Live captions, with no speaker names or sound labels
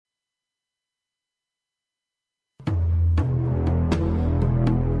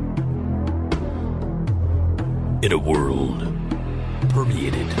In a world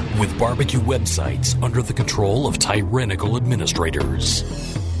permeated with barbecue websites under the control of tyrannical administrators,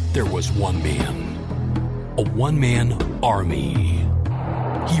 there was one man. A one-man army.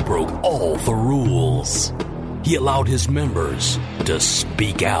 He broke all the rules. He allowed his members to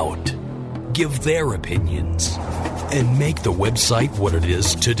speak out, give their opinions, and make the website what it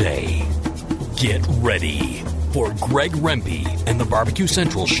is today. Get ready for Greg Rempe and the Barbecue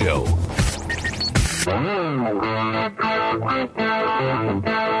Central Show.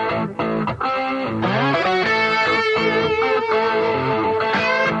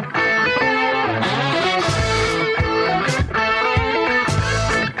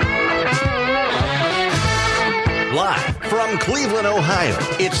 Live from Cleveland, Ohio,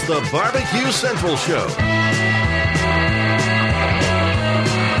 it's the Barbecue Central Show.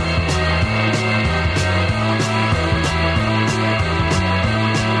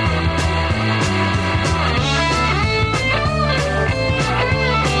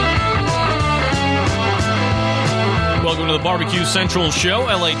 Welcome to the Barbecue Central Show,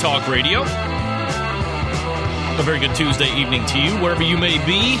 LA Talk Radio. A very good Tuesday evening to you, wherever you may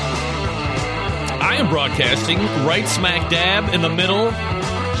be. I am broadcasting right smack dab in the middle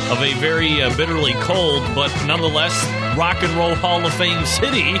of a very bitterly cold, but nonetheless rock and roll Hall of Fame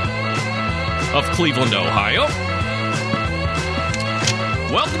city of Cleveland, Ohio.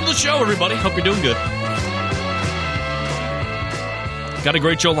 Welcome to the show, everybody. Hope you're doing good. Got a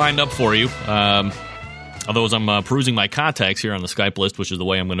great show lined up for you. Although as I'm perusing my contacts here on the Skype list, which is the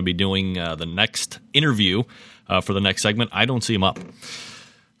way I'm going to be doing the next interview for the next segment, I don't see them up.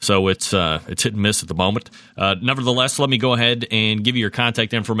 So it's hit and miss at the moment. Nevertheless, let me go ahead and give you your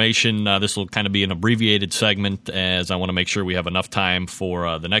contact information. This will kind of be an abbreviated segment, as I want to make sure we have enough time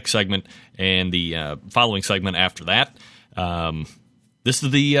for the next segment and the following segment after that. This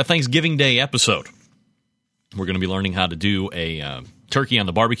is the Thanksgiving Day episode. We're going to be learning how to do a turkey on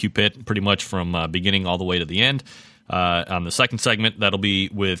the barbecue pit, pretty much from beginning all the way to the end. On the second segment, that'll be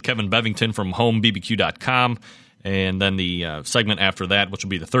with Kevin Bevington from homebbq.com. And then the segment after that, which will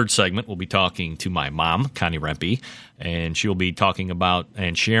be the third segment, we'll be talking to my mom, Connie Rempe, and she'll be talking about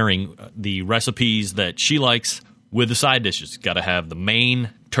and sharing the recipes that she likes with the side dishes. Got to have the main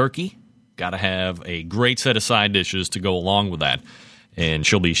turkey, got to have a great set of side dishes to go along with that. And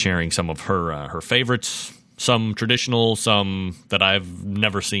she'll be sharing some of her favorites, some traditional, some that I've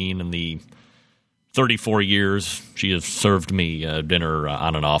never seen in the 34 years she has served me dinner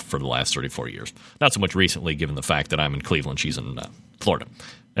on and off for the last 34 years. Not so much recently, given the fact that I'm in Cleveland, she's in Florida.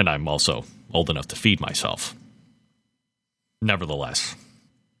 And I'm also old enough to feed myself. Nevertheless.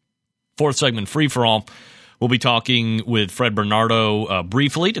 Fourth segment, Free For All. We'll be talking with Fred Bernardo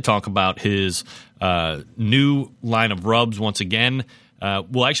briefly to talk about his new line of rubs once again.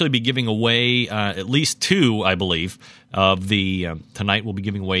 We'll actually be giving away at least two, I believe, of the tonight we'll be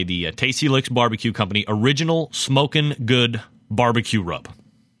giving away the Tasty Licks Barbecue Company Original Smokin' Good Barbecue Rub.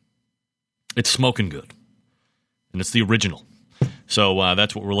 It's smoking good, and it's the original. So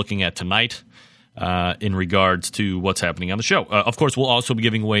that's what we're looking at tonight in regards to what's happening on the show. Of course, we'll also be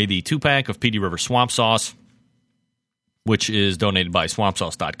giving away the 2-pack of Petey River Swamp Sauce, which is donated by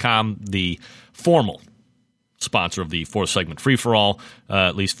swampsauce.com, the formal sponsor of the fourth segment free-for-all,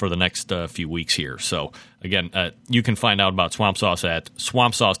 at least for the next few weeks here. So, again, you can find out about Swamp Sauce at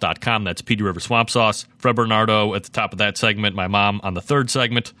swampsauce.com. That's Petey River Swamp Sauce. Fred Bernardo at the top of that segment. My mom on the third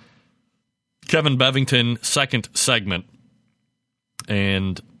segment. Kevin Bevington, second segment.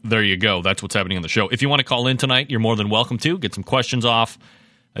 And there you go. That's what's happening on the show. If you want to call in tonight, you're more than welcome to. Get some questions off.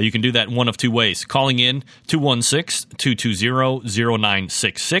 You can do that in one of two ways. Calling in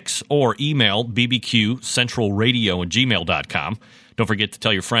 216-220-0966 or email bbqcentralradio@gmail.com. Don't forget to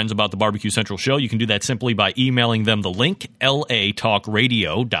tell your friends about the Barbecue Central Show. You can do that simply by emailing them the link,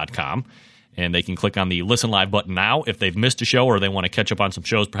 latalkradio.com, and they can click on the Listen Live button now if they've missed a show or they want to catch up on some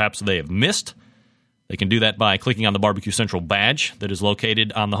shows perhaps they have missed. They can do that by clicking on the Barbecue Central badge that is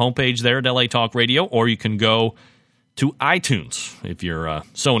located on the homepage there at LA Talk Radio, or you can go to iTunes. If you're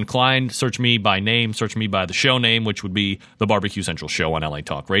so inclined, search me by name, search me by the show name, which would be the Barbecue Central Show on LA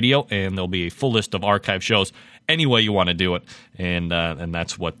Talk Radio, and there'll be a full list of archive shows any way you want to do it, and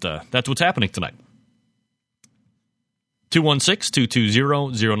that's what's happening tonight.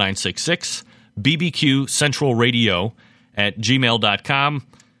 216-220-0966, bbqcentralradio@gmail.com.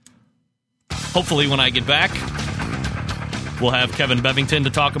 Hopefully when I get back, we'll have Kevin Bevington to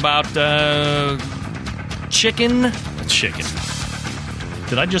talk about chicken.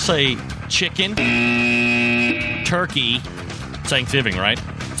 Did I just say chicken? Turkey. Thanksgiving, right?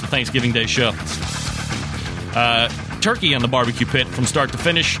 It's a Thanksgiving Day show. Turkey on the barbecue pit from start to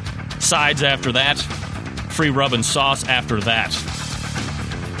finish. Sides after that. free rub and sauce after that.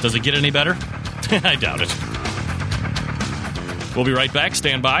 Does it get any better? I doubt it. We'll be right back.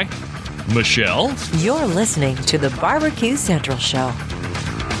 Stand by. Michelle? You're listening to the Barbecue Central Show.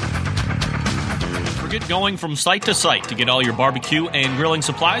 Get going from site to site to get all your barbecue and grilling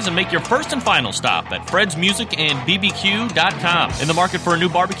supplies and make your first and final stop at Fred's Music and BBQ.com. In the market for a new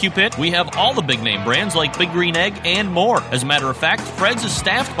barbecue pit, we have all the big name brands like Big Green Egg and more. As a matter of fact, Fred's is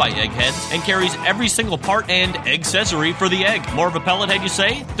staffed by eggheads and carries every single part and accessory for the egg. More of a pellet head, you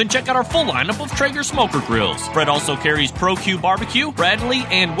say? Then check out our full lineup of Traeger smoker grills. Fred also carries Pro Q Barbecue, Bradley,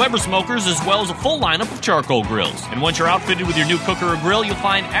 and Weber smokers, as well as a full lineup of charcoal grills. And once you're outfitted with your new cooker or grill, you'll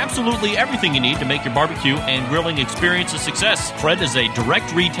find absolutely everything you need to make your barbecue and grilling experience a success. Fred is a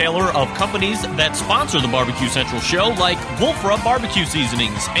direct retailer of companies that sponsor the Barbecue Central show, like Wolf Rub Barbecue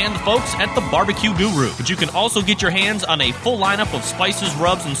Seasonings and the folks at the Barbecue Guru. But you can also get your hands on a full lineup of spices,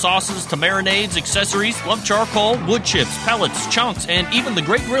 rubs, and sauces to marinades, accessories, love charcoal, wood chips, pellets, chunks, and even the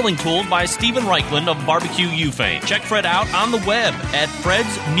great grilling tool by Steven Reichland of Barbecue U fame. Check Fred out on the web at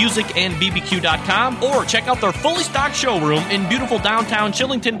fredsmusicandbbq.com or check out their fully stocked showroom in beautiful downtown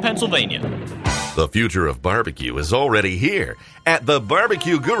Chillington, Pennsylvania. The future of barbecue is already here at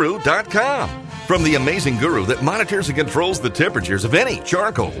thebarbecueguru.com. From the amazing guru that monitors and controls the temperatures of any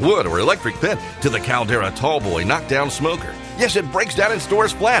charcoal, wood, or electric pit to the Caldera Tallboy knockdown smoker. Yes, it breaks down and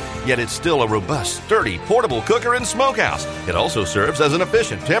stores flat, yet it's still a robust, sturdy, portable cooker and smokehouse. It also serves as an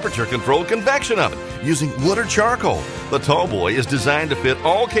efficient temperature-controlled convection oven using wood or charcoal. The Tallboy is designed to fit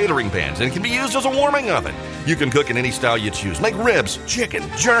all catering pans and can be used as a warming oven. You can cook in any style you choose, like ribs, chicken,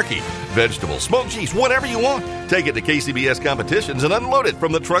 jerky, vegetables, smoked cheese, whatever you want. Take it to KCBS competitions and unload it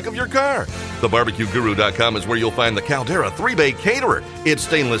from the trunk of your car. TheBarbecueGuru.com is where you'll find the Caldera 3-Bay Caterer. It's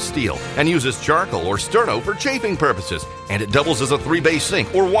stainless steel and uses charcoal or sterno for chafing purposes. And it doubles as a 3-bay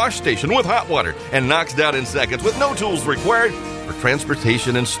sink or wash station with hot water and knocks down in seconds with no tools required for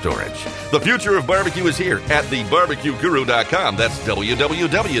transportation and storage. The future of barbecue is here at thebarbecueguru.com. That's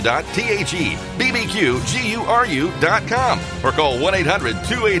www.thebbqguru.com or call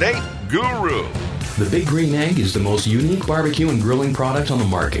 1-800-288-GURU. The Big Green Egg is the most unique barbecue and grilling product on the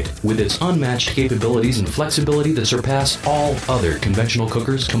market, with its unmatched capabilities and flexibility that surpass all other conventional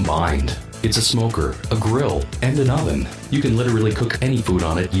cookers combined. It's a smoker, a grill, and an oven. You can literally cook any food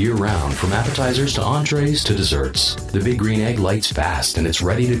on it year-round, from appetizers to entrees to desserts. The Big Green Egg lights fast, and it's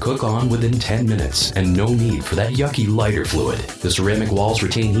ready to cook on within 10 minutes, and no need for that yucky lighter fluid. The ceramic walls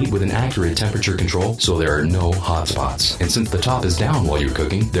retain heat with an accurate temperature control, so there are no hot spots. And since the top is down while you're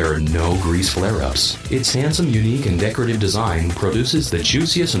cooking, there are no grease flare-ups. Its handsome, unique, and decorative design produces the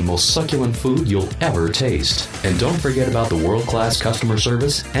juiciest and most succulent food you'll ever taste. And don't forget about the world-class customer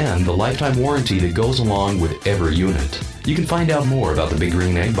service and the lifetime warranty that goes along with every unit. You can find out more about the Big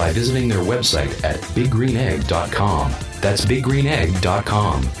Green Egg by visiting their website at biggreenegg.com. That's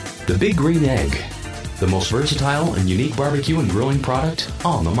biggreenegg.com. The Big Green Egg, the most versatile and unique barbecue and grilling product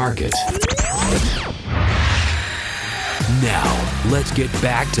on the market. Now, let's get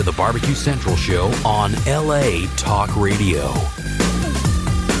back to the Barbecue Central Show on LA Talk Radio.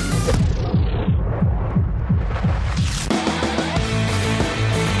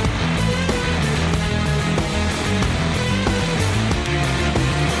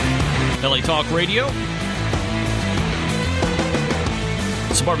 LA Talk Radio.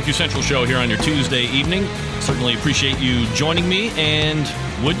 It's the Barbecue Central Show here on your Tuesday evening. Certainly appreciate you joining me, and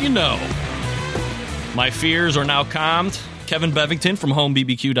would you know, my fears are now calmed. Kevin Bevington from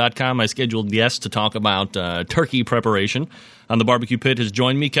HomeBBQ.com, my scheduled guest to talk about turkey preparation on the Barbecue Pit, has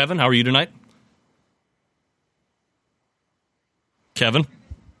joined me. Kevin, how are you tonight? Kevin?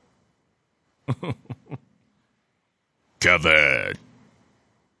 Kevin.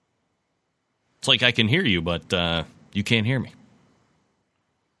 It's like I can hear you, but you can't hear me.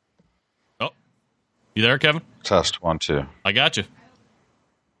 Oh, you there, Kevin? Test 1, 2. I got you.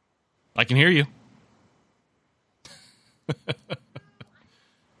 I can hear you.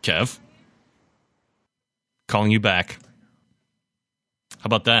 Kev, calling you back. How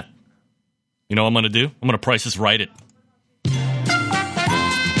about that? You know what I'm going to do? I'm going to Price This Right it.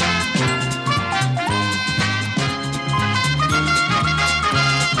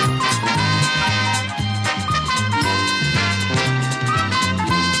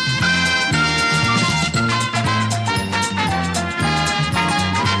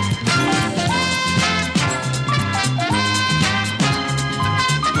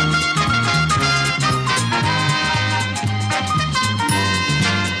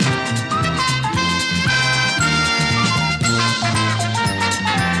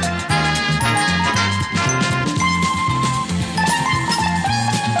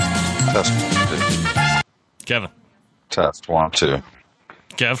 Test 1, 2. Kevin. Test 1, 2.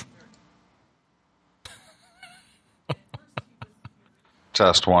 Kev.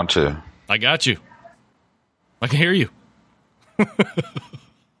 Test 1, 2. I got you. I can hear you.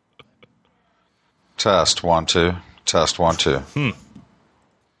 Test 1, 2. Test 1, 2.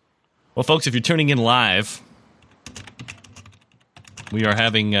 Well, folks, if you're tuning in live, we are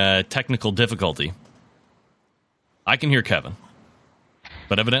having technical difficulty. I can hear Kevin,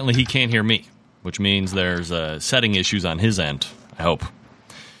 but evidently he can't hear me, which means there's setting issues on his end, I hope.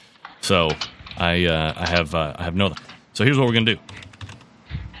 So I have no... So here's what we're going to do.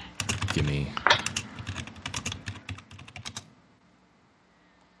 Give me...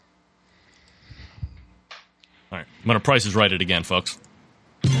 All right, I'm going to Price is Right it again, folks.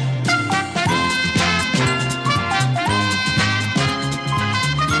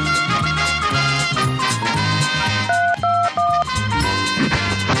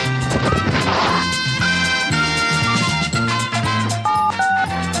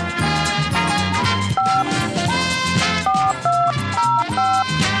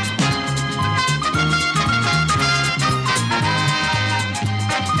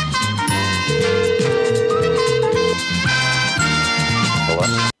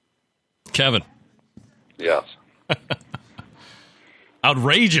 Kevin. Yes.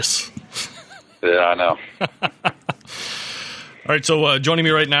 Outrageous. Yeah, I know. All right, so joining me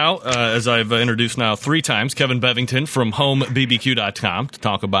right now, as I've introduced now 3 times, Kevin Bevington from homebbq.com to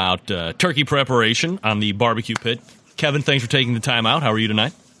talk about turkey preparation on the barbecue pit. Kevin, thanks for taking the time out. How are you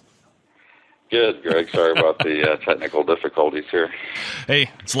tonight? Good, Greg. Sorry about the technical difficulties here.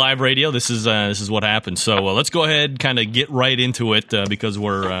 Hey, it's live radio. This is what happens. So let's go ahead, kind of get right into it because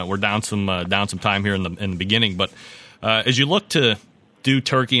we're down some time here in the beginning. But as you look to do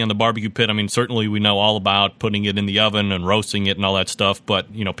turkey on the barbecue pit, I mean, certainly we know all about putting it in the oven and roasting it and all that stuff. But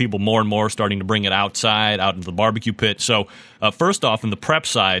people more and more starting to bring it outside, out into the barbecue pit. So first off, in the prep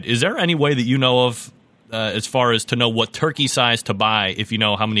side, is there any way that you know of as far as to know what turkey size to buy if you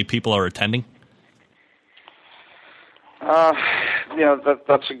know how many people are attending?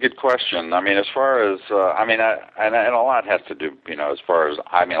 That's a good question. I mean, as far as, and a lot has to do, as far as,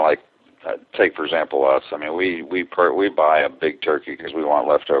 take, for example, us. I mean, we buy a big turkey because we want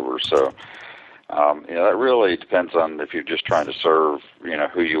leftovers. So, that really depends on if you're just trying to serve,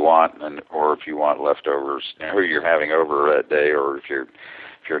 who you want or if you want leftovers, who you're having over that day, or if you're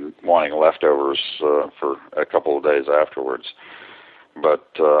wanting leftovers, for a couple of days afterwards. But,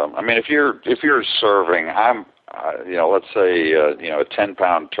 if you're serving, let's say, a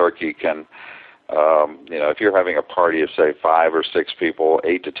 10-pound turkey can, if you're having a party of, say, 5 or 6 people,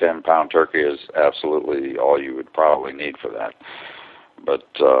 8 to 10-pound turkey is absolutely all you would probably need for that. But,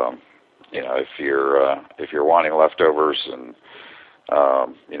 if you're wanting leftovers and,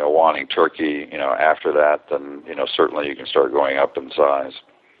 wanting turkey, after that, then, certainly you can start going up in size.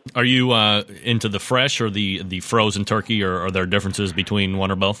 Are you into the fresh or the frozen turkey, or are there differences between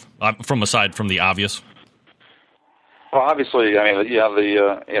one or both, aside from the obvious? Well, obviously,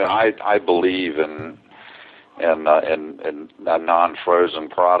 I believe in a non-frozen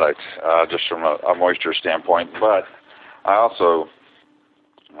product, just from a moisture standpoint. But I'll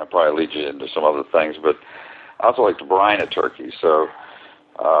probably lead you into some other things, but I also like to brine a turkey. So,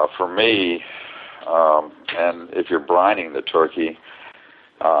 for me, and if you're brining the turkey,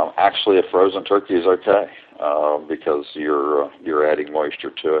 actually a frozen turkey is okay, because you're adding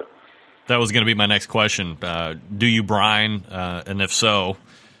moisture to it. That was going to be my next question. Do you brine? And if so,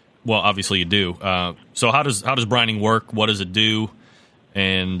 well, obviously you do. So how does brining work? What does it do?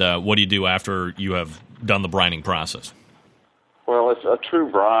 And what do you do after you have done the brining process? Well, a true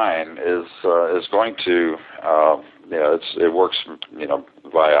brine is going to, it works,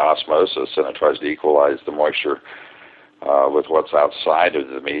 via osmosis, and it tries to equalize the moisture with what's outside of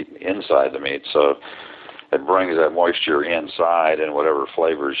the meat, inside the meat. So it brings that moisture inside and whatever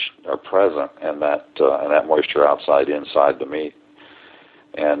flavors are present, and that moisture outside, inside the meat.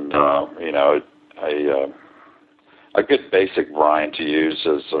 And a good basic brine to use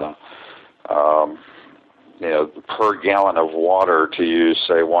is, per gallon of water to use,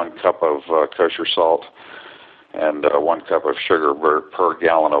 say, 1 cup of kosher salt and 1 cup of sugar per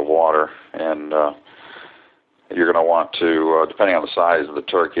gallon of water. And you're going to want to, depending on the size of the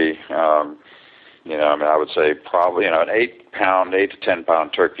turkey, I would say probably, an 8 to 10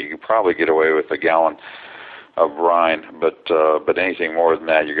 pound turkey, you could probably get away with a gallon of brine, but anything more than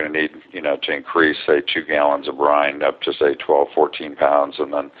that, you're going to need, to increase, say, 2 gallons of brine up to, say, 12, 14 pounds,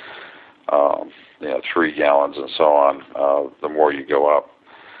 and then, 3 gallons and so on, the more you go up.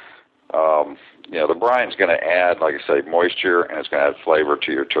 the brine's going to add, like I say, moisture, and it's going to add flavor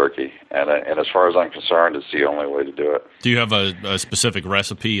to your turkey. And as far as I'm concerned, it's the only way to do it. Do you have a specific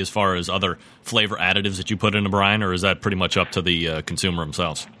recipe as far as other flavor additives that you put in a brine, or is that pretty much up to the consumer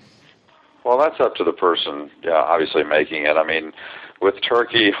themselves? Well, that's up to the person, obviously making it. I mean, with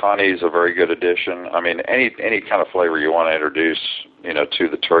turkey, honey is a very good addition. I mean, any kind of flavor you want to introduce, to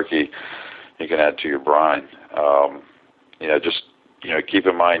the turkey, you can add to your brine. Just keep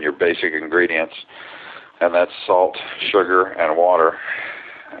in mind your basic ingredients, and that's salt, sugar, and water,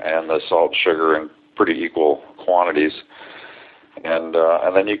 and the salt, sugar in pretty equal quantities. And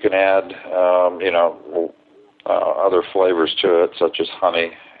then you can add, other flavors to it, such as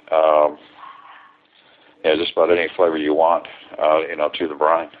honey. Just about any flavor you want, to the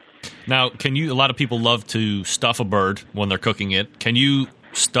brine. Now, a lot of people love to stuff a bird when they're cooking it. Can you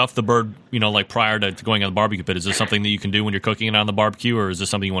stuff the bird, like prior to going on the barbecue pit? Is this something that you can do when you're cooking it on the barbecue, or is this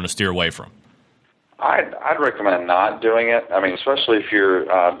something you want to steer away from? I'd recommend not doing it. I mean, especially if you're,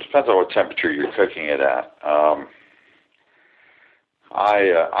 depends on what temperature you're cooking it at.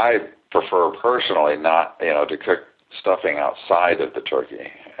 I prefer personally not, to cook stuffing outside of the turkey.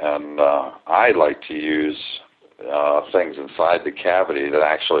 And I like to use things inside the cavity that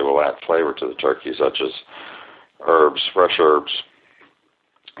actually will add flavor to the turkey, such as herbs, fresh herbs,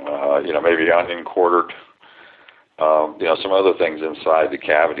 maybe onion quartered, some other things inside the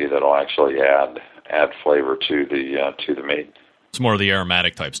cavity that will actually add flavor to the meat. It's more of the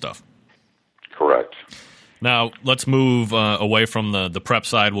aromatic type stuff. Correct. Now, let's move away from the prep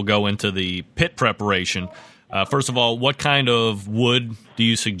side. We'll go into the pit preparation. First of all, what kind of wood do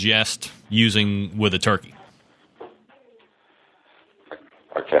you suggest using with a turkey?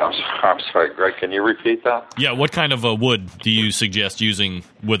 Okay, I'm sorry, Greg. Can you repeat that? Yeah, what kind of wood do you suggest using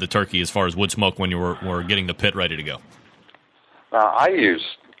with a turkey as far as wood smoke when we're getting the pit ready to go? I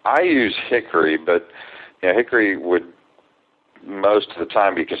use hickory, but hickory would most of the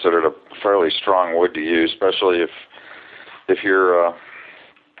time be considered a fairly strong wood to use, especially if you're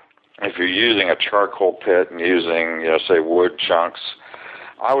using a charcoal pit and using, say, wood chunks.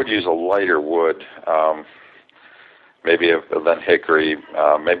 I would use a lighter wood, maybe than hickory,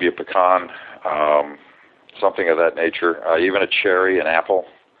 maybe a pecan, something of that nature. Even a cherry and apple.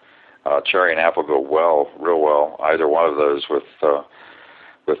 Cherry and apple go real well. Either one of those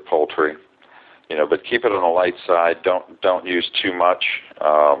with poultry. But keep it on the light side. Don't use too much.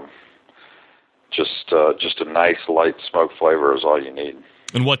 Just a nice light smoke flavor is all you need.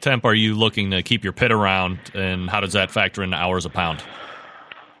 And what temp are you looking to keep your pit around, and how does that factor into hours a pound?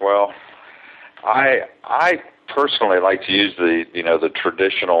 Well, I personally like to use the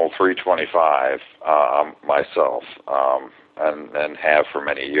traditional 325 myself, and have for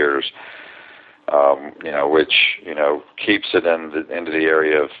many years. Which keeps it into the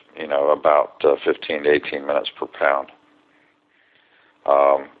area of about 15 to 18 minutes per pound.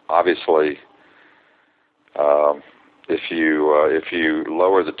 Obviously, if you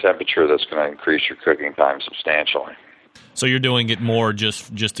lower the temperature, that's going to increase your cooking time substantially. So you're doing it more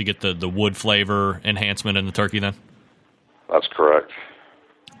just to get the wood flavor enhancement in the turkey, then? That's correct.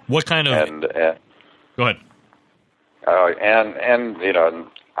 What kind of? Go ahead.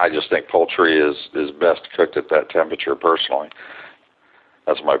 I just think poultry is best cooked at that temperature. Personally,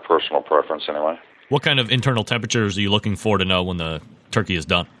 that's my personal preference, anyway. What kind of internal temperatures are you looking for to know when the turkey is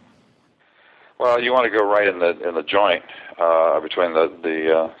done? Well, you want to go right in the joint between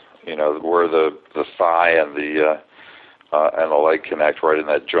the where the thigh and the leg connect, right in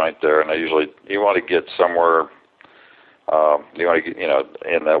that joint there. And you want to get somewhere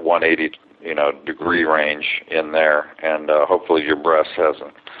in that 180 degree range in there, and hopefully your breast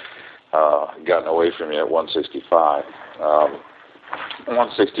hasn't gotten away from you at 165.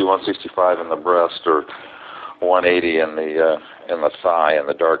 160, 165 in the breast, or 180 in the thigh and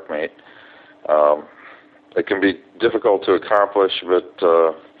the dark meat. It can be difficult to accomplish, but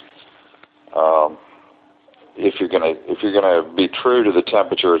if you're gonna be true to the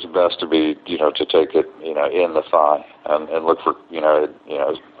temperature, it's best to be to take it in the thigh and look for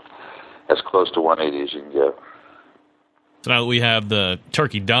as close to 180 as you can get. So now that we have the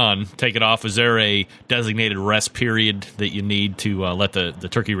turkey done, take it off. Is there a designated rest period that you need to let the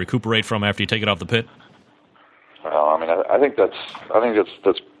turkey recuperate from after you take it off the pit? Well, I think that's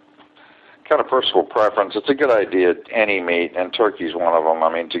kind of personal preference. It's a good idea, any meat, and turkey's one of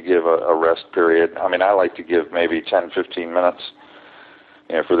them. To give a rest period. I like to give maybe 10, 15 minutes,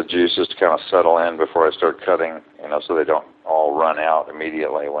 for the juices to kind of settle in before I start cutting, so they don't all run out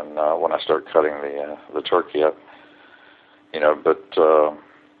immediately when I start cutting the turkey up. But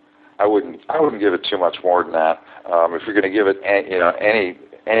I wouldn't give it too much more than that. If you're going to give it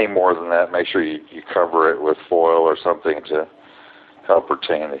any more than that, make sure you cover it with foil or something to help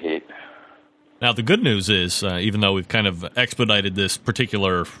retain the heat. Now, the good news is, even though we've kind of expedited this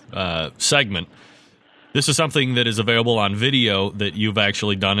particular segment, this is something that is available on video that you've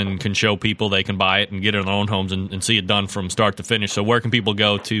actually done and can show people. They can buy it and get it in their own homes and see it done from start to finish. So where can people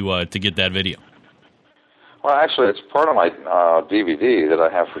go to get that video? Well, actually, it's part of my DVD that I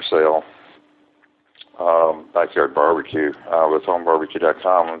have for sale, Backyard Barbecue, with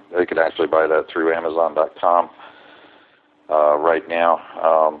homebarbecue.com. They can actually buy that through Amazon.com right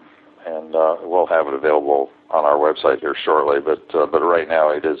now. And we'll have it available on our website here shortly, but right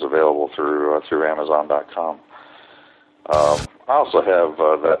now it is available through Amazon.com. I also have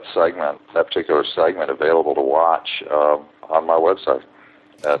that particular segment available to watch on my website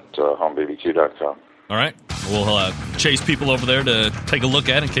at homebbq.com. All right. We'll chase people over there to take a look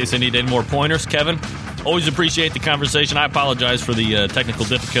at in case they need any more pointers. Kevin, always appreciate the conversation. I apologize for the technical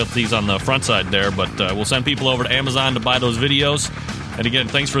difficulties on the front side there, but we'll send people over to Amazon to buy those videos. And again,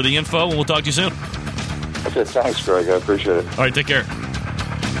 thanks for the info, and we'll talk to you soon. Okay, thanks, Greg. I appreciate it. All right, take care.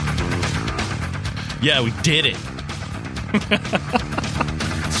 Yeah, we did it.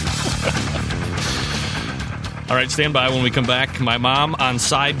 All right, stand by when we come back. My mom on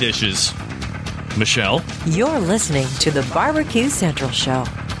side dishes. Michelle? You're listening to the Barbecue Central Show.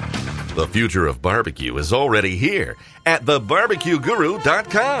 The future of barbecue is already here at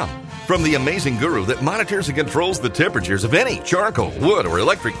thebarbecueguru.com. From the amazing guru that monitors and controls the temperatures of any charcoal, wood, or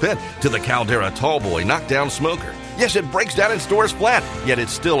electric pit to the Caldera Tallboy knockdown smoker. Yes, it breaks down and stores flat, yet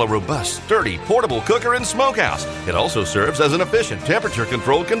it's still a robust, sturdy, portable cooker and smokehouse. It also serves as an efficient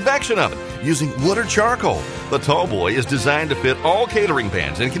temperature-controlled convection oven using wood or charcoal. The Tallboy is designed to fit all catering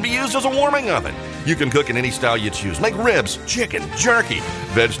pans and can be used as a warming oven. You can cook in any style you choose. Make ribs, chicken, jerky,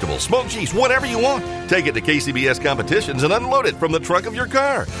 vegetables, smoked cheese, whatever you want. Take it to KCBS competitions and unload it from the trunk of your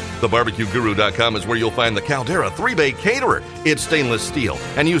car. TheBarbecueGuru.com is where you'll find the Caldera 3-Bay Caterer. It's stainless steel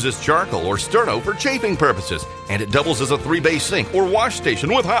and uses charcoal or sterno for chafing purposes. And it doubles as a 3-bay sink or wash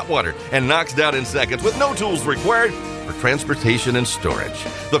station with hot water and knocks down in seconds with no tools required for transportation and storage.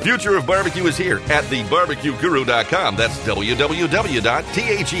 The future of barbecue is here at thebarbecueguru.com. That's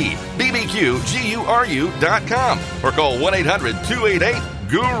www.thebbqguru.com or call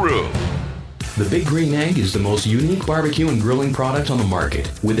 1-800-288-GURU. The Big Green Egg is the most unique barbecue and grilling product on the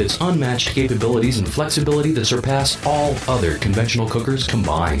market, with its unmatched capabilities and flexibility that surpass all other conventional cookers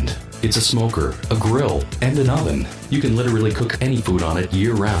combined. It's a smoker, a grill, and an oven. You can literally cook any food on it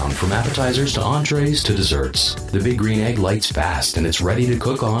year-round, from appetizers to entrees to desserts. The Big Green Egg lights fast, and it's ready to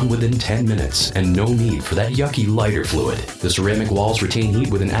cook on within 10 minutes, and no need for that yucky lighter fluid. The ceramic walls retain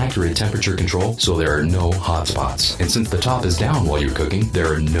heat with an accurate temperature control, so there are no hot spots. And since the top is down while you're cooking,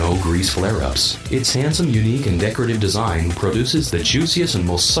 there are no grease flare-ups. Its handsome, unique, and decorative design produces the juiciest and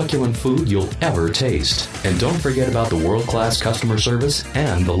most succulent food you'll ever taste. And don't forget about the world-class customer service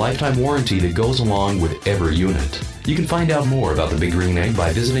and the lifetime warranty that goes along with every unit. You can find out more about the Big Green Egg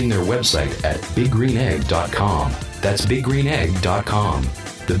by visiting their website at biggreenegg.com. That's biggreenegg.com.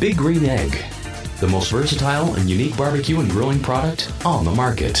 The Big Green Egg, the most versatile and unique barbecue and grilling product on the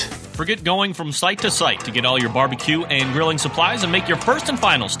market. Forget going from site to site to get all your barbecue and grilling supplies and make your first and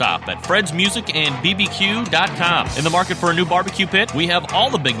final stop at Fred's Music and BBQ.com. In the market for a new barbecue pit, we have all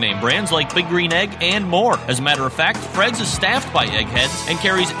the big name brands like Big Green Egg and more. As a matter of fact, Fred's is staffed by eggheads and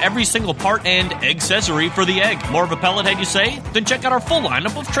carries every single part and accessory for the egg. More of a pellet head, you say? Then check out our full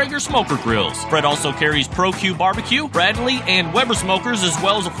lineup of Traeger smoker grills. Fred also carries Pro-Q barbecue, Bradley, and Weber smokers, as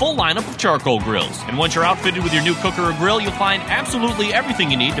well as a full lineup of charcoal grills. And once you're outfitted with your new cooker or grill, you'll find absolutely everything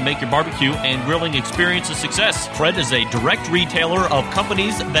you need to make your barbecue and grilling experience a success. Fred is a direct retailer of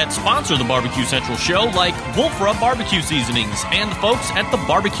companies that sponsor the Barbecue Central show, like Wolfra Barbecue Seasonings and the folks at the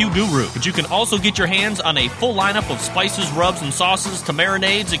Barbecue Guru. But you can also get your hands on a full lineup of spices, rubs, and sauces to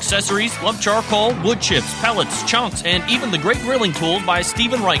marinades, accessories, lump charcoal, wood chips, pellets, chunks, and even the great grilling tools by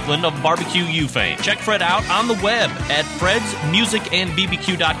Stephen Reichland of Barbecue U fame. Check Fred out on the web at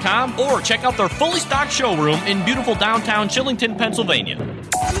fredsmusicandbbq.com or check out their fully stocked showroom in beautiful downtown Chillington, Pennsylvania.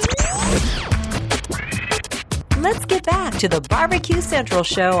 Let's get back to the Barbecue Central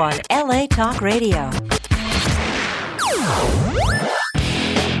Show on LA Talk Radio.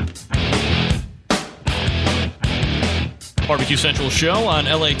 Barbecue Central Show on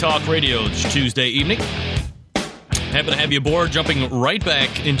LA Talk Radio. It's Tuesday evening. Happy to have you aboard, jumping right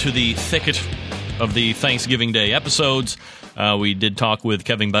back into the thicket of the Thanksgiving Day episodes. We did talk with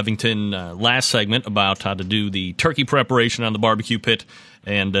Kevin Bevington last segment about how to do the turkey preparation on the barbecue pit,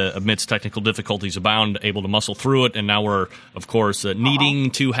 and amidst technical difficulties abound, able to muscle through it. And now we're, of course,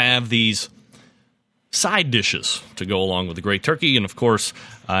 needing to have these side dishes to go along with the great turkey. And, of course,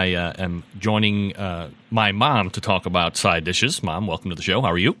 I am joining my mom to talk about side dishes. Mom, welcome to the show.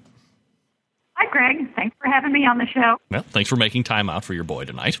 How are you? Hi, Greg. Thanks for having me on the show. Well, thanks for making time out for your boy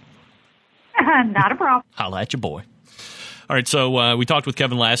tonight. Not a problem. Holla at your boy. All right, so we talked with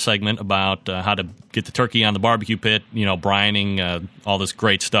Kevin last segment about how to get the turkey on the barbecue pit, brining, all this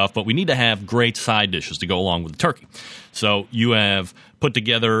great stuff, but we need to have great side dishes to go along with the turkey. So you have put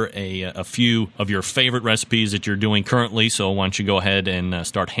together a few of your favorite recipes that you're doing currently, so why don't you go ahead and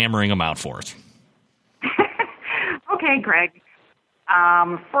start hammering them out for us. Okay, Greg.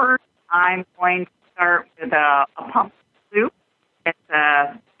 First, I'm going to start with a pumpkin soup. It's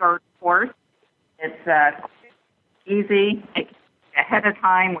a third course. It's easy. It can be ahead of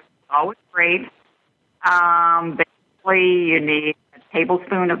time, which is always great. Basically, you need a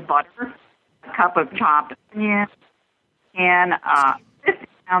tablespoon of butter, a cup of chopped onion, and a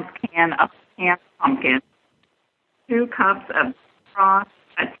 50-ounce can of canned pumpkin, 2 cups of broth,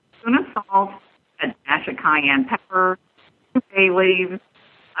 a teaspoon of salt, a dash of cayenne pepper, 2 bay leaves,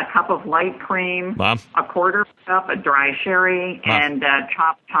 a cup of light cream, Mom? a quarter cup of dry sherry, Mom? and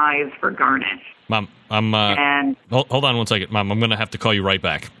chopped chives for garnish. Mom, hold on one second. Mom, I'm going to have to call you right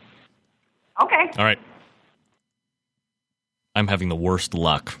back. Okay. All right. I'm having the worst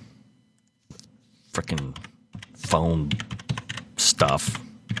luck. Frickin' phone stuff.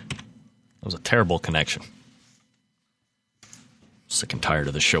 That was a terrible connection. Sick and tired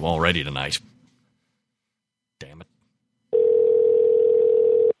of this show already tonight. Damn it.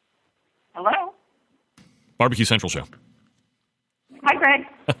 Hello? Barbecue Central show. Hi, Greg.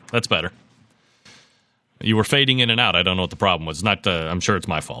 That's better. You were fading in and out. I don't know what the problem was. Not. I'm sure it's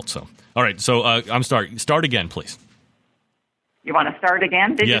my fault. So, all right. So, I'm start again, please. You want to start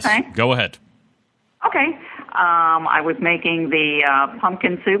again, did yes, you say? Go ahead. Okay. I was making the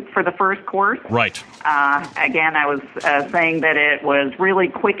pumpkin soup for the first course. Right. Again, I was saying that it was really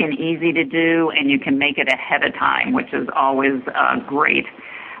quick and easy to do, and you can make it ahead of time, which is always great.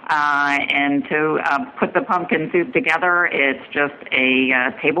 And to put the pumpkin soup together, it's just a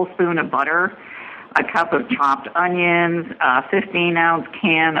tablespoon of butter, a cup of chopped onions, a 15-ounce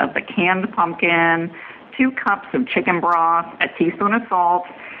can of the canned pumpkin, 2 cups of chicken broth, a teaspoon of salt,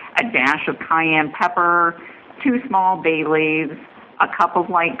 a dash of cayenne pepper, 2 small bay leaves, a cup of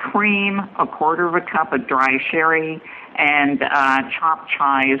light cream, a quarter of a cup of dry sherry, and chopped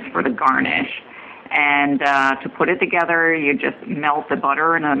chives for the garnish. And to put it together, you just melt the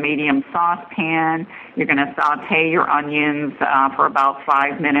butter in a medium saucepan. You're going to saute your onions for about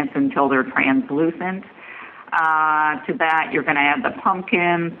 5 minutes until they're translucent. To that, you're going to add the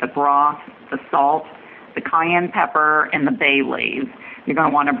pumpkin, the broth, the salt, the cayenne pepper, and the bay leaves. You're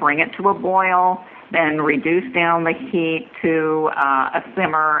going to want to bring it to a boil, then reduce down the heat to a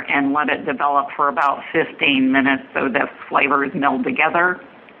simmer and let it develop for about 15 minutes so the flavors meld together.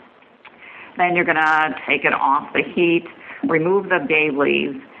 Then you're going to take it off the heat, remove the bay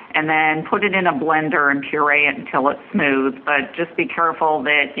leaves, and then put it in a blender and puree it until it's smooth. But just be careful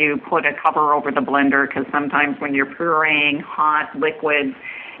that you put a cover over the blender because sometimes when you're pureeing hot liquids,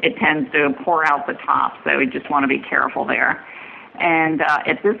 it tends to pour out the top. So you just want to be careful there. And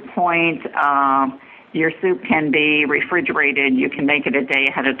at this point, your soup can be refrigerated. You can make it a day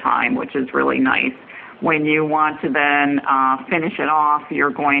ahead of time, which is really nice. When you want to then finish it off,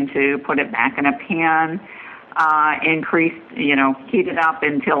 you're going to put it back in a pan, heat it up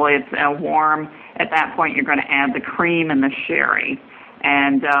until it's warm. At that point, you're going to add the cream and the sherry.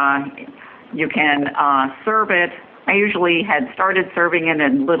 And you can serve it. I usually had started serving it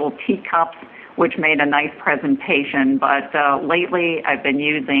in little teacups, which made a nice presentation. But lately, I've been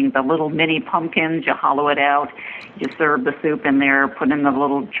using the little mini pumpkins. You hollow it out. You serve the soup in there, put in the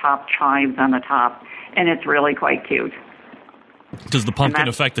little chopped chives on the top. And it's really quite cute. Does the pumpkin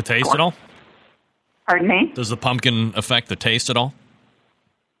affect the taste at all? Pardon me? Does the pumpkin affect the taste at all?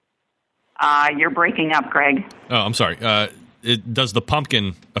 You're breaking up, Greg. Oh, I'm sorry. Does the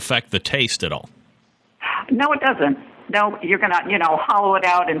pumpkin affect the taste at all? No, it doesn't. No, you're going to, hollow it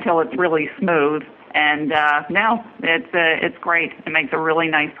out until it's really smooth. And no, it's great. It makes a really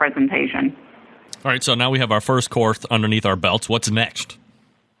nice presentation. All right, so now we have our first course underneath our belts. What's next?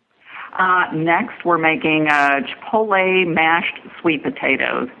 Next, we're making Chipotle mashed sweet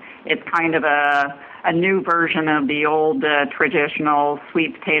potatoes. It's kind of a new version of the old traditional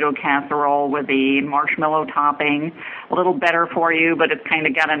sweet potato casserole with the marshmallow topping. A little better for you, but it's kind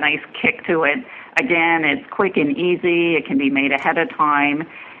of got a nice kick to it. Again, it's quick and easy. It can be made ahead of time.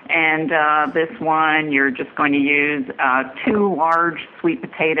 And this one, you're just going to use 2 large sweet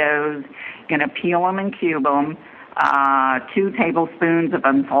potatoes. You're going to peel them and cube them. 2 tablespoons of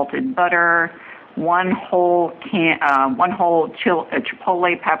unsalted butter, one whole chipotle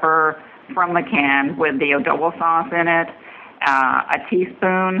pepper from the can with the adobo sauce in it, a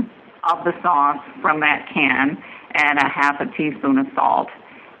teaspoon of the sauce from that can, and a half a teaspoon of salt.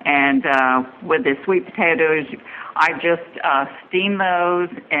 And with the sweet potatoes, I just steam those,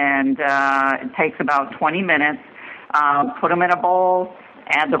 and it takes about 20 minutes. Put them in a bowl,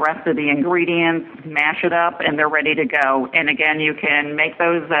 add the rest of the ingredients, mash it up, and they're ready to go. And again, you can make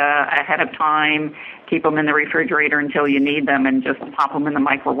those ahead of time, keep them in the refrigerator until you need them, and just pop them in the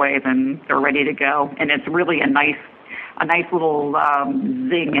microwave, and they're ready to go. And it's really a nice little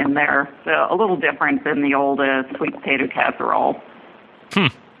zing in there, so a little different than the old sweet potato casserole.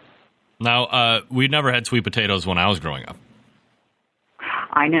 Now, we never had sweet potatoes when I was growing up.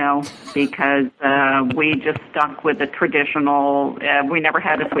 I know, because we just stuck with the traditional. We never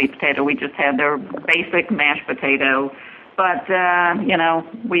had a sweet potato. We just had the basic mashed potato. But,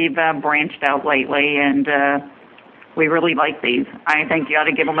 we've branched out lately, and we really like these. I think you ought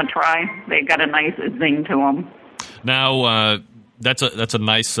to give them a try. They've got a nice zing to them. Now, that's a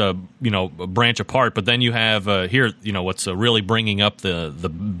nice branch apart. But then you have here, what's really bringing up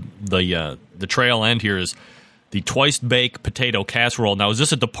the trail end here is the twice-baked potato casserole. Now, is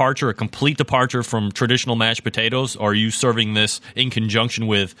this a complete departure from traditional mashed potatoes, or are you serving this in conjunction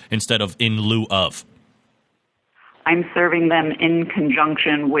with instead of in lieu of? I'm serving them in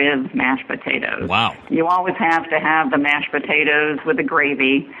conjunction with mashed potatoes. Wow. You always have to have the mashed potatoes with the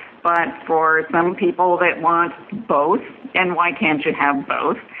gravy, but for some people that want both, and why can't you have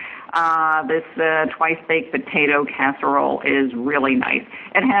both? This twice-baked potato casserole is really nice.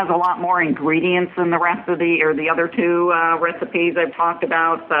 It has a lot more ingredients than the rest of the other two recipes I've talked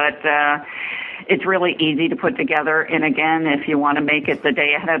about, but it's really easy to put together. And again, if you want to make it the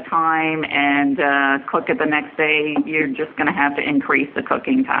day ahead of time and cook it the next day, you're just going to have to increase the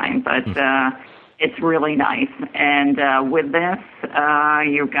cooking time. But it's really nice. And with this,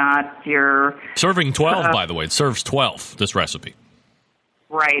 you've got your... Serving 12, by the way. It serves 12, this recipe.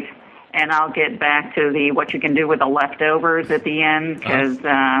 Right. And I'll get back to what you can do with the leftovers at the end, because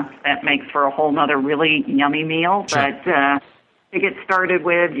that makes for a whole nother really yummy meal. Sure. But to get started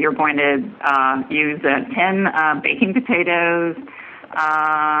with, you're going to use 10 baking potatoes,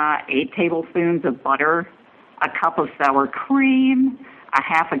 8 tablespoons of butter, a cup of sour cream, a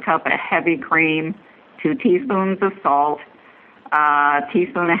half a cup of heavy cream, 2 teaspoons of salt, a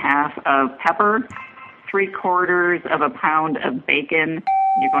teaspoon and a half of pepper, 3/4 of a pound of bacon.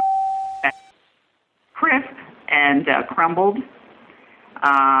 You're going to crisp and crumbled,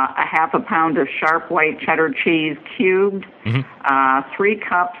 a half a pound of sharp white cheddar cheese cubed, 3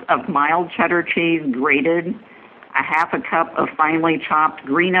 cups of mild cheddar cheese grated, a half a cup of finely chopped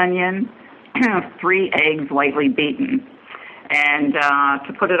green onion, 3 eggs lightly beaten. And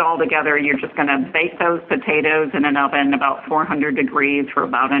to put it all together, you're just going to bake those potatoes in an oven about 400 degrees for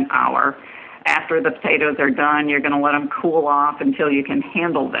about an hour. After the potatoes are done, you're going to let them cool off until you can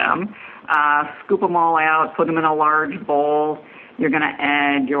handle them. Scoop them all out, put them in a large bowl. You're going to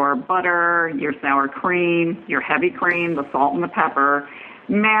add your butter, your sour cream, your heavy cream, the salt and the pepper.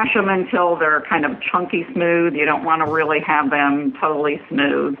 Mash them until they're kind of chunky smooth. You don't want to really have them totally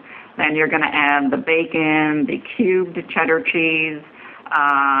smooth. Then you're going to add the bacon, the cubed cheddar cheese,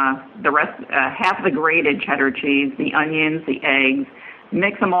 the rest, half the grated cheddar cheese, the onions, the eggs.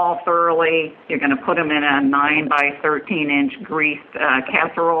 Mix them all thoroughly. You're going to put them in a 9 by 13-inch greased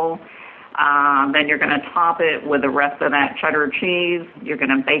casserole. Then you're going to top it with the rest of that cheddar cheese. You're going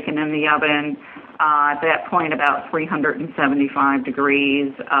to bake it in the oven. At that point, about 375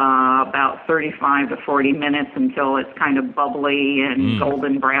 degrees, about 35 to 40 minutes until it's kind of bubbly and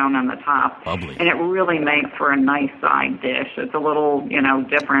golden brown on the top. Bubbly. And it really makes for a nice side dish. It's a little,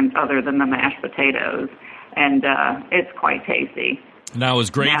 different other than the mashed potatoes. And it's quite tasty. Now, is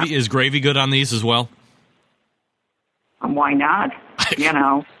gravy good on these as well? Why not?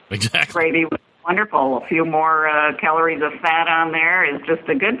 Exactly. Gravy was wonderful. A few more calories of fat on there is just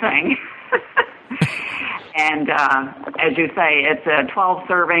a good thing. And as you say, it's 12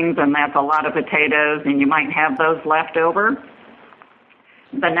 servings, and that's a lot of potatoes, and you might have those left over.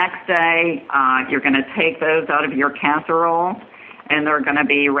 The next day, you're going to take those out of your casserole, and they're going to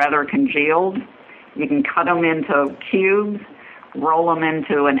be rather congealed. You can cut them into cubes, roll them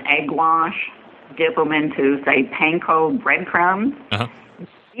into an egg wash, dip them into, say, panko breadcrumbs,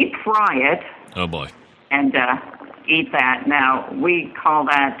 deep fry it. Oh, boy. And eat that. Now, we call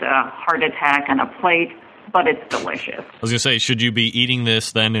that heart attack on a plate, but it's delicious. I was going to say, should you be eating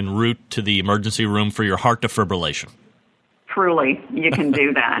this then en route to the emergency room for your heart defibrillation? Truly, you can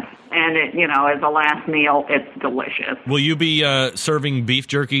do that. And, as a last meal, it's delicious. Will you be serving beef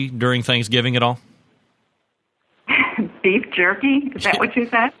jerky during Thanksgiving at all? beef jerky? Is that what you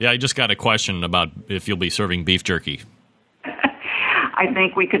said? Yeah, I just got a question about if you'll be serving beef jerky. I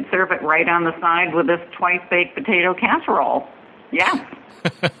think we could serve it right on the side with this twice-baked potato casserole. Yes.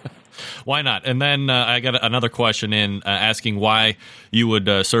 Why not? And then I got another question in asking why you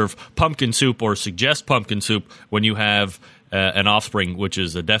would serve pumpkin soup or suggest pumpkin soup when you have an offspring which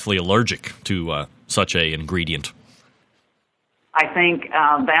is definitely allergic to such a ingredient. I think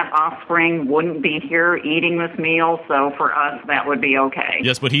that offspring wouldn't be here eating this meal, so for us that would be okay.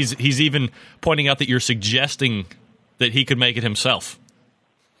 Yes, but he's even pointing out that you're suggesting that he could make it himself.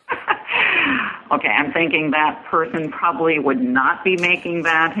 Okay, I'm thinking that person probably would not be making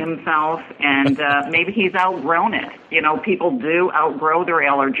that himself, and maybe he's outgrown it. You know, people do outgrow their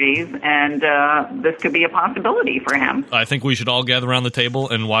allergies, and this could be a possibility for him. I think we should all gather around the table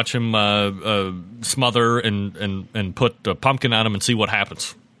and watch him smother and put a pumpkin on him and see what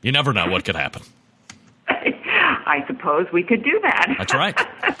happens. You never know what could happen. I suppose we could do that. That's right.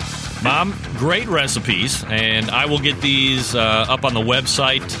 Mom, great recipes, and I will get these up on the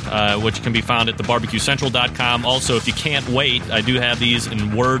website, which can be found at thebarbecuecentral.com. Also, if you can't wait, I do have these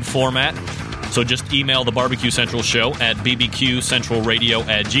in Word format, so just email the Barbecue Central Show at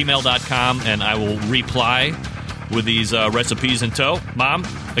bbqcentralradio@gmail.com, and I will reply with these recipes in tow. Mom,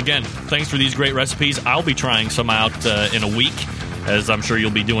 again, thanks for these great recipes. I'll be trying some out in a week, as I'm sure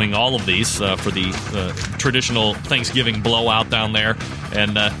you'll be doing all of these for the traditional Thanksgiving blowout down there.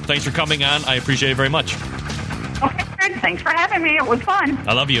 And thanks for coming on. I appreciate it very much. Okay, Fred. Thanks for having me. It was fun.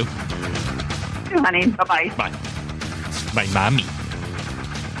 I love you. You, honey. Bye-bye. Bye. Bye, Mommy.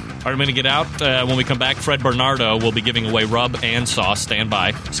 All right, I'm going to get out. When we come back, Fred Bernardo will be giving away rub and sauce. Stand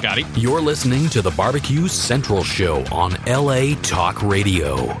by. Scotty? You're listening to the Barbecue Central Show on LA Talk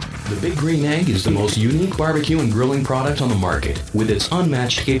Radio. The Big Green Egg is the most unique barbecue and grilling product on the market, with its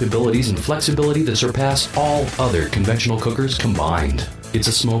unmatched capabilities and flexibility that surpass all other conventional cookers combined. It's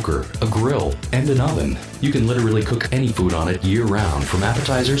a smoker, a grill, and an oven. You can literally cook any food on it year-round, from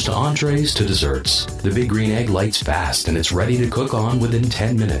appetizers to entrees to desserts. The Big Green Egg lights fast, and it's ready to cook on within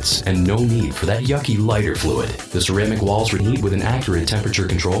 10 minutes, and no need for that yucky lighter fluid. The ceramic walls reheat with an accurate temperature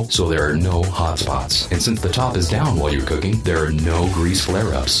control, so there are no hot spots. And since the top is down while you're cooking, there are no grease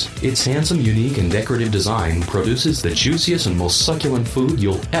flare-ups. Its handsome, unique, and decorative design produces the juiciest and most succulent food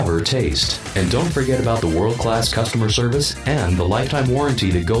you'll ever taste. And don't forget about the world-class customer service and the lifetime warranty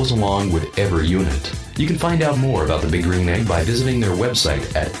that goes along with every unit. You can find out more about the Big Green Egg by visiting their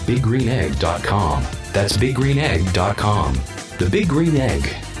website at biggreenegg.com. That's biggreenegg.com. The Big Green Egg,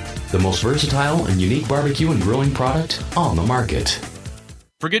 the most versatile and unique barbecue and grilling product on the market.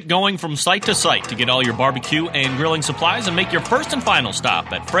 Forget going from site to site to get all your barbecue and grilling supplies and make your first and final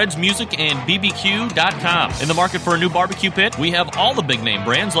stop at Fred's Music and BBQ.com. In the market for a new barbecue pit, we have all the big name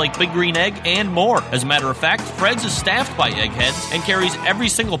brands like Big Green Egg and more. As a matter of fact, Fred's is staffed by eggheads and carries every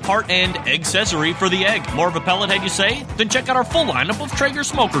single part and accessory for the egg. More of a pellet head, you say? Then check out our full lineup of Traeger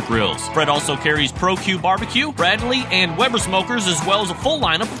smoker grills. Fred also carries Pro Q barbecue, Bradley, and Weber smokers, as well as a full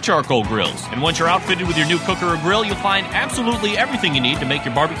lineup of charcoal grills. And once you're outfitted with your new cooker or grill, you'll find absolutely everything you need to make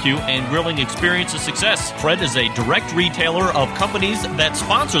your barbecue and grilling experience a success. Fred is a direct retailer of companies that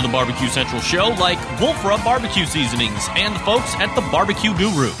sponsor the Barbecue Central Show, like Wolf Rub Barbecue Seasonings and the folks at the Barbecue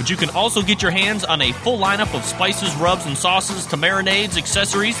Guru. But you can also get your hands on a full lineup of spices, rubs, and sauces to marinades,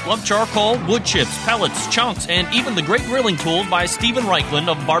 accessories, love charcoal, wood chips, pellets, chunks, and even the great grilling tools by Stephen Reichland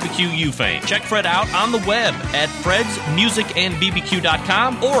of Barbecue U fame. Check Fred out on the web at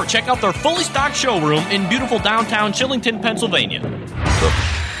fredsmusicandbbq.com or check out their fully stocked showroom in beautiful downtown Chillington, Pennsylvania.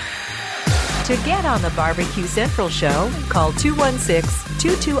 To get on the Barbecue Central Show, call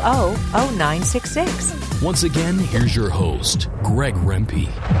 216-220-0966. Once again, here's your host, Greg Rempe.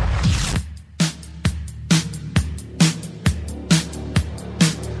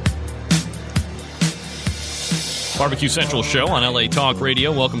 Barbecue Central Show on LA Talk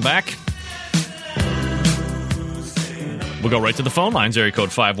Radio. Welcome back. We'll go right to the phone lines. Area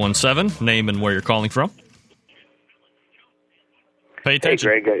code 517. Name and where you're calling from. Pay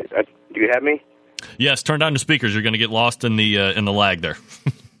attention. Hey, Greg, do you have me? Yes, turn down the speakers. You're going to get lost in the lag there.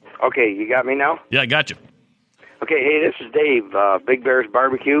 Okay, you got me now? Yeah, I got you. Okay, hey, this is Dave, Big Bear's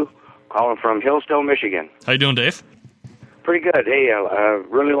Barbecue, calling from Hillsdale, Michigan. How you doing, Dave? Pretty good. Hey, I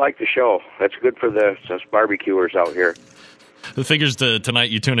really like the show. That's good for us barbecuers out here. The figures tonight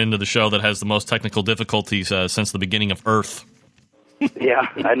you tune into the show that has the most technical difficulties since the beginning of Earth. Yeah,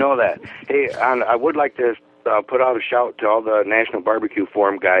 I know that. Hey, I would like to put out a shout to all the National Barbecue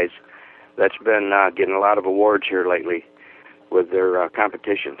Forum guys that's been getting a lot of awards here lately with their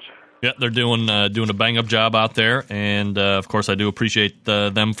competitions. Yeah, they're doing a bang-up job out there, and of course I do appreciate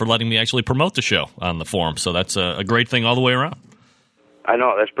them for letting me actually promote the show on the forum, so that's a great thing all the way around. I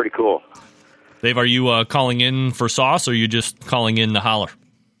know, that's pretty cool. Dave, are you calling in for sauce, or are you just calling in to holler?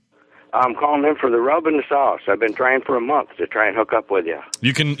 I'm calling in for the rub and the sauce. I've been trying for a month to try and hook up with you.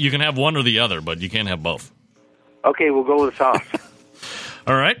 You can have one or the other, but you can't have both. Okay, we'll go with the sauce.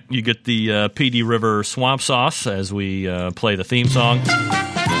 All right, you get the PD River Swamp Sauce as we play the theme song.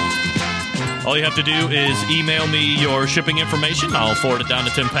 All you have to do is email me your shipping information. I'll forward it down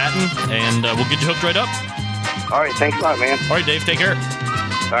to Tim Patton, and we'll get you hooked right up. All right, thanks a lot, man. All right, Dave, take care.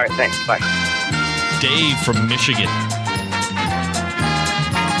 All right, thanks. Bye. Dave from Michigan.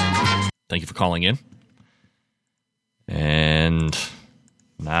 Thank you for calling in. And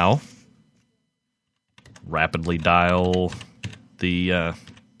now, rapidly dial the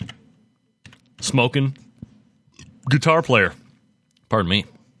smoking guitar player. Pardon me,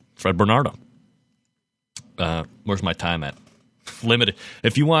 Fred Bernardo. Where's my time at? Limited.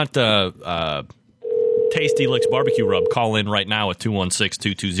 If you want Tasty Licks Barbecue Rub, call in right now at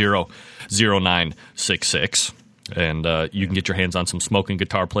 216-220-0966. And you can get your hands on some Smoking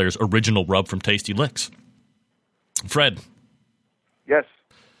Guitar Player's original rub from Tasty Licks. Fred. Yes.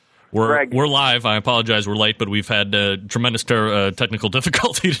 We're live. I apologize we're late, but we've had tremendous technical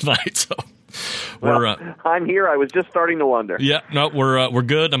difficulty tonight. So I'm here. I was just starting to wonder. Yeah, no, we're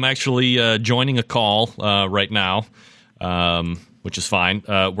good. I'm actually joining a call right now, which is fine.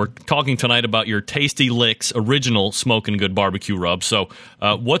 We're talking tonight about your Tasty Licks original Smokin' Good barbecue rub. So,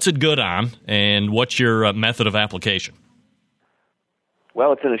 what's it good on, and what's your method of application?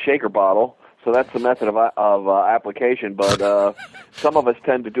 Well, it's in a shaker bottle. So that's the method of application, but some of us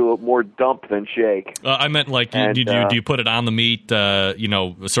tend to do it more dump than shake. I meant like, do you put it on the meat, a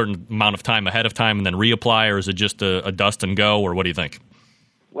certain amount of time ahead of time and then reapply, or is it just a dust and go, or what do you think?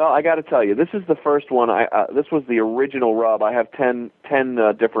 Well, I got to tell you, this is the first one. This was the original rub. I have 10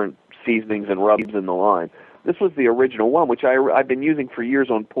 different seasonings and rubs in the line. This was the original one, which I've been using for years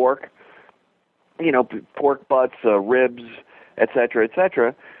on pork, pork butts, ribs, et cetera,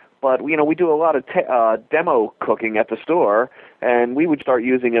 But, we do a lot of demo cooking at the store, and we would start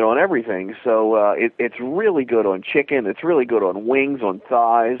using it on everything. So it's really good on chicken. It's really good on wings, on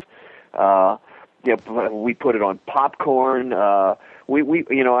thighs. We put it on popcorn. I've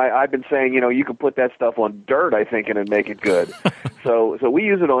been saying, you could put that stuff on dirt, I think, and it'd make it good. So we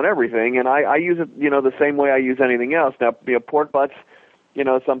use it on everything, and I use it, the same way I use anything else. Now, pork butts,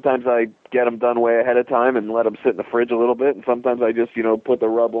 sometimes I get them done way ahead of time and let them sit in the fridge a little bit, and sometimes I just, put the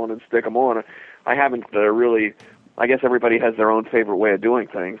rub on and stick them on. I haven't really, I guess everybody has their own favorite way of doing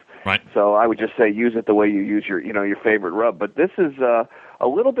things. Right. So I would just say use it the way you use your favorite rub. But this is a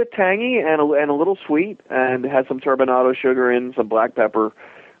little bit tangy and a little sweet, and has some turbinado sugar in, some black pepper,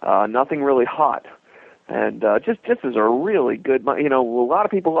 nothing really hot. And just is a really good, a lot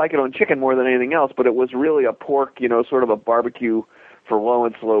of people like it on chicken more than anything else, but it was really a pork, sort of a barbecue for low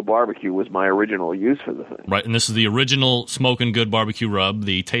and slow barbecue was my original use for the thing. Right, and this is the original Smokin' Good barbecue rub,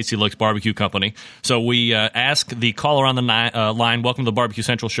 the Tasty Licks Barbecue Company. So we ask the caller on the line, welcome to the Barbecue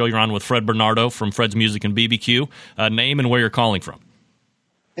Central Show. You're on with Fred Bernardo from Fred's Music and BBQ. Name and where you're calling from.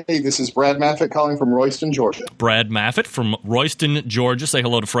 Hey, this is Brad Maffett calling from Royston, Georgia. Brad Maffett from Royston, Georgia. Say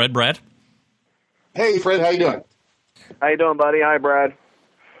hello to Fred, Brad. Hey, Fred, how you doing? How you doing, buddy? Hi, Brad.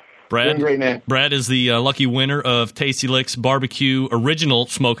 Brad, doing great, man. Brad is the lucky winner of Tasty Licks Barbecue Original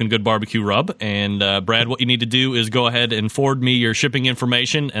Smokin' Good Barbecue Rub. And, Brad, what you need to do is go ahead and forward me your shipping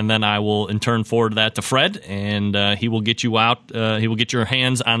information, and then I will, in turn, forward that to Fred, and he will get you out. He will get your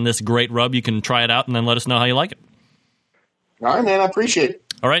hands on this great rub. You can try it out and then let us know how you like it. All right, man. I appreciate it.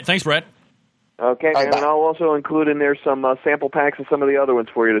 All right. Thanks, Brad. Okay, right, and I'll also include in there some sample packs of some of the other ones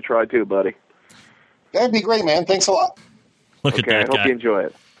for you to try, too, buddy. That'd be great, man. Thanks a lot. Look at that I hope guy. you enjoy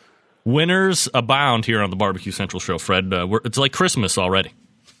it. Winners abound here on the Barbecue Central Show, Fred. It's like Christmas already.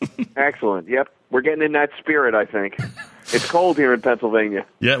 Excellent. Yep. We're getting in that spirit, I think. It's cold here in Pennsylvania.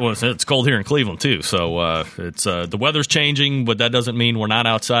 Yeah, well, it's cold here in Cleveland, too. So it's the weather's changing, but that doesn't mean we're not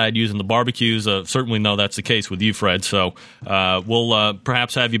outside using the barbecues. Certainly know that's the case with you, Fred. So we'll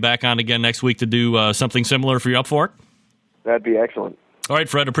perhaps have you back on again next week to do something similar if you're up for it. That'd be excellent. All right,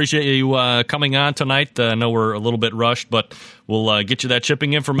 Fred, appreciate you coming on tonight. I know we're a little bit rushed, but we'll get you that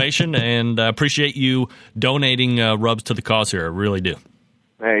shipping information, and appreciate you donating rubs to the cause here. I really do.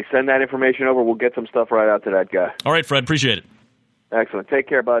 Hey, send that information over. We'll get some stuff right out to that guy. All right, Fred, appreciate it. Excellent. Take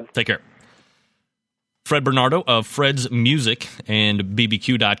care, bud. Take care. Fred Bernardo of Fred's Music and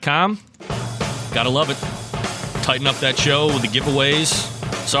BBQ.com. Gotta love it. Tighten up that show with the giveaways.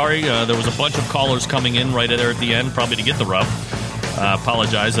 Sorry, there was a bunch of callers coming in right there at the end, probably to get the rub.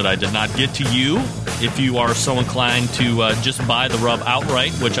 Apologize that I did not get to you. If you are so inclined to just buy the rub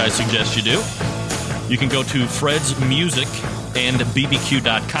outright, which I suggest you do, you can go to Fred's Music and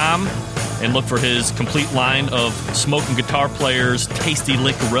BBQ.com and look for his complete line of smoking guitar players' tasty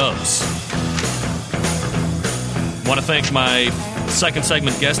lick rubs. Want to thank my second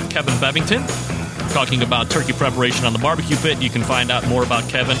segment guest, Kevin Bevington, talking about turkey preparation on the barbecue pit. You can find out more about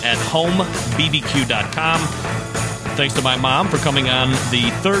Kevin at homebbq.com. Thanks to my mom for coming on the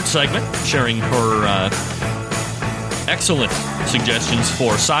third segment, sharing her excellent suggestions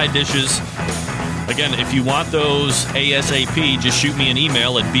for side dishes. Again, if you want those ASAP, just shoot me an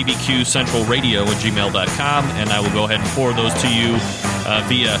email at bbqcentralradio@gmail.com, and I will go ahead and forward those to you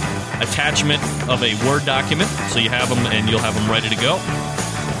via attachment of a Word document, so you have them and you'll have them ready to go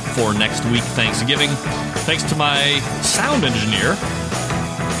for next week, Thanksgiving. Thanks to my sound engineer,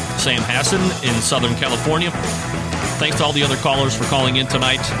 Sam Hassan in Southern California. Thanks to all the other callers for calling in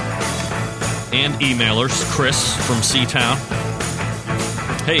tonight, and emailers, Chris from Seatown.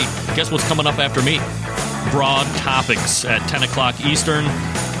 Hey, guess what's coming up after me? Broad Topics at 10 o'clock Eastern.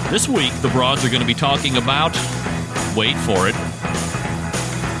 This week, the Broads are going to be talking about, wait for it,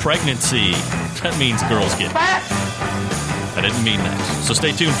 pregnancy. That means girls get fat. I didn't mean that. So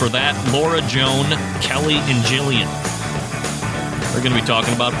stay tuned for that. Laura, Joan, Kelly, and Jillian. They're going to be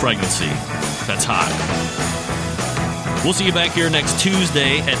talking about pregnancy. That's hot. We'll see you back here next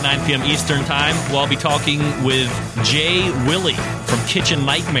Tuesday at 9 p.m. Eastern Time. I'll be talking with Jay Willie from Kitchen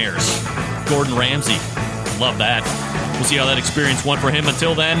Nightmares. Gordon Ramsay. Love that. We'll see how that experience went for him.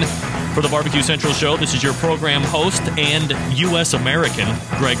 Until then, for the Barbecue Central Show, this is your program host and U.S. American,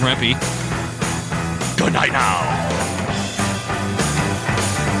 Greg Rempe. Good night now.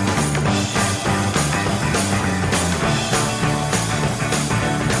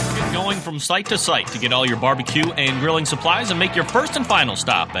 From site to site to get all your barbecue and grilling supplies, and make your first and final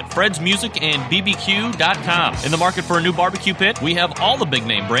stop at Fred's Music and BBQ.com. In the market for a new barbecue pit, we have all the big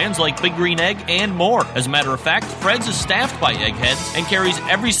name brands like Big Green Egg and more. As a matter of fact, Fred's is staffed by eggheads and carries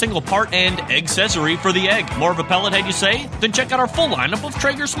every single part and accessory for the egg. More of a pellet head, you say? Then check out our full lineup of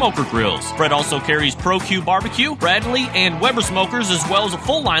Traeger smoker grills. Fred also carries Pro Q Barbecue, Bradley, and Weber smokers, as well as a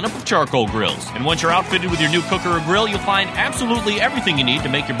full lineup of charcoal grills. And once you're outfitted with your new cooker or grill, you'll find absolutely everything you need to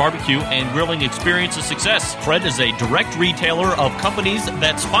make your barbecue and grilling experience a success. Fred is a direct retailer of companies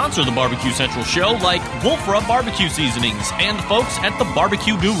that sponsor the Barbecue Central Show, like Wolf Rub Barbecue Seasonings and the folks at the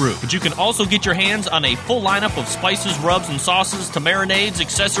Barbecue Guru. But you can also get your hands on a full lineup of spices, rubs, and sauces to marinades,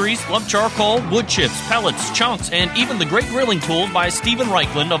 accessories, love charcoal, wood chips, pellets, chunks, and even the great grilling tools by Stephen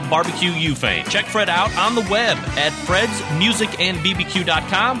Reichland of Barbecue U fame. Check Fred out on the web at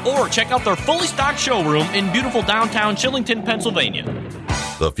fredsmusicandbbq.com, or check out their fully stocked showroom in beautiful downtown Shillington, Pennsylvania.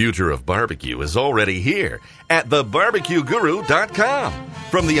 The future of barbecue is already here at thebarbecueguru.com.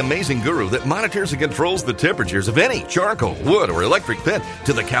 From the amazing guru that monitors and controls the temperatures of any charcoal, wood, or electric pit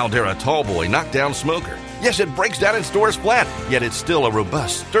to the Caldera Tallboy knockdown smoker. Yes, it breaks down and stores flat, yet it's still a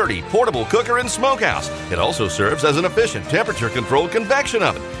robust, sturdy, portable cooker and smokehouse. It also serves as an efficient temperature-controlled convection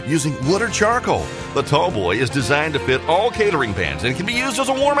oven using wood or charcoal. The Tallboy is designed to fit all catering pans and can be used as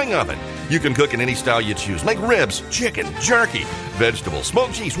a warming oven. You can cook in any style you choose, like ribs, chicken, jerky, vegetables,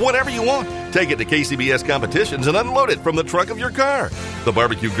 smoked cheese, whatever you want. Take it to KCBS competitions and unload it from the trunk of your car.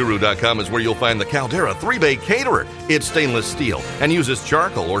 TheBarbecueGuru.com is where you'll find the Caldera 3-Bay Caterer. It's stainless steel and uses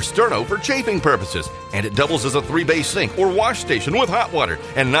charcoal or sterno for chafing purposes. And it doubles as a 3-bay sink or wash station with hot water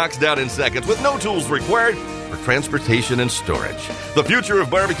and knocks down in seconds with no tools required for transportation and storage. The future of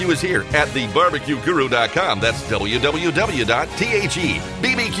barbecue is here at thebarbecueguru.com. That's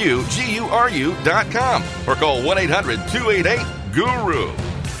www.thebbqguru.com or call 1-800-288-GURU.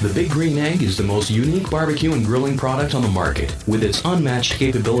 The Big Green Egg is the most unique barbecue and grilling product on the market, with its unmatched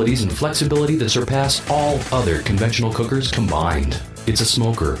capabilities and flexibility that surpass all other conventional cookers combined. It's a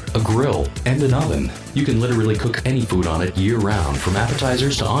smoker, a grill, and an oven. You can literally cook any food on it year-round, from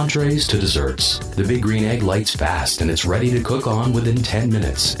appetizers to entrees to desserts. The Big Green Egg lights fast, and it's ready to cook on within 10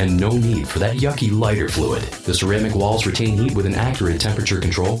 minutes, and no need for that yucky lighter fluid. The ceramic walls retain heat with an accurate temperature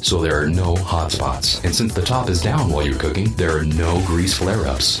control, so there are no hot spots. And since the top is down while you're cooking, there are no grease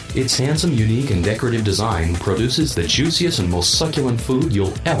flare-ups. Its handsome, unique, and decorative design produces the juiciest and most succulent food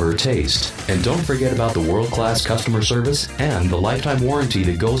you'll ever taste. And don't forget about the world-class customer service and the lifetime warranty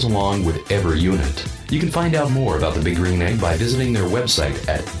that goes along with every unit. You can find out more about the Big Green Egg by visiting their website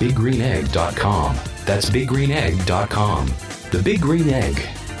at biggreenegg.com. That's biggreenegg.com. The Big Green Egg,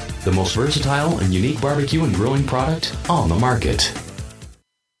 the most versatile and unique barbecue and grilling product on the market.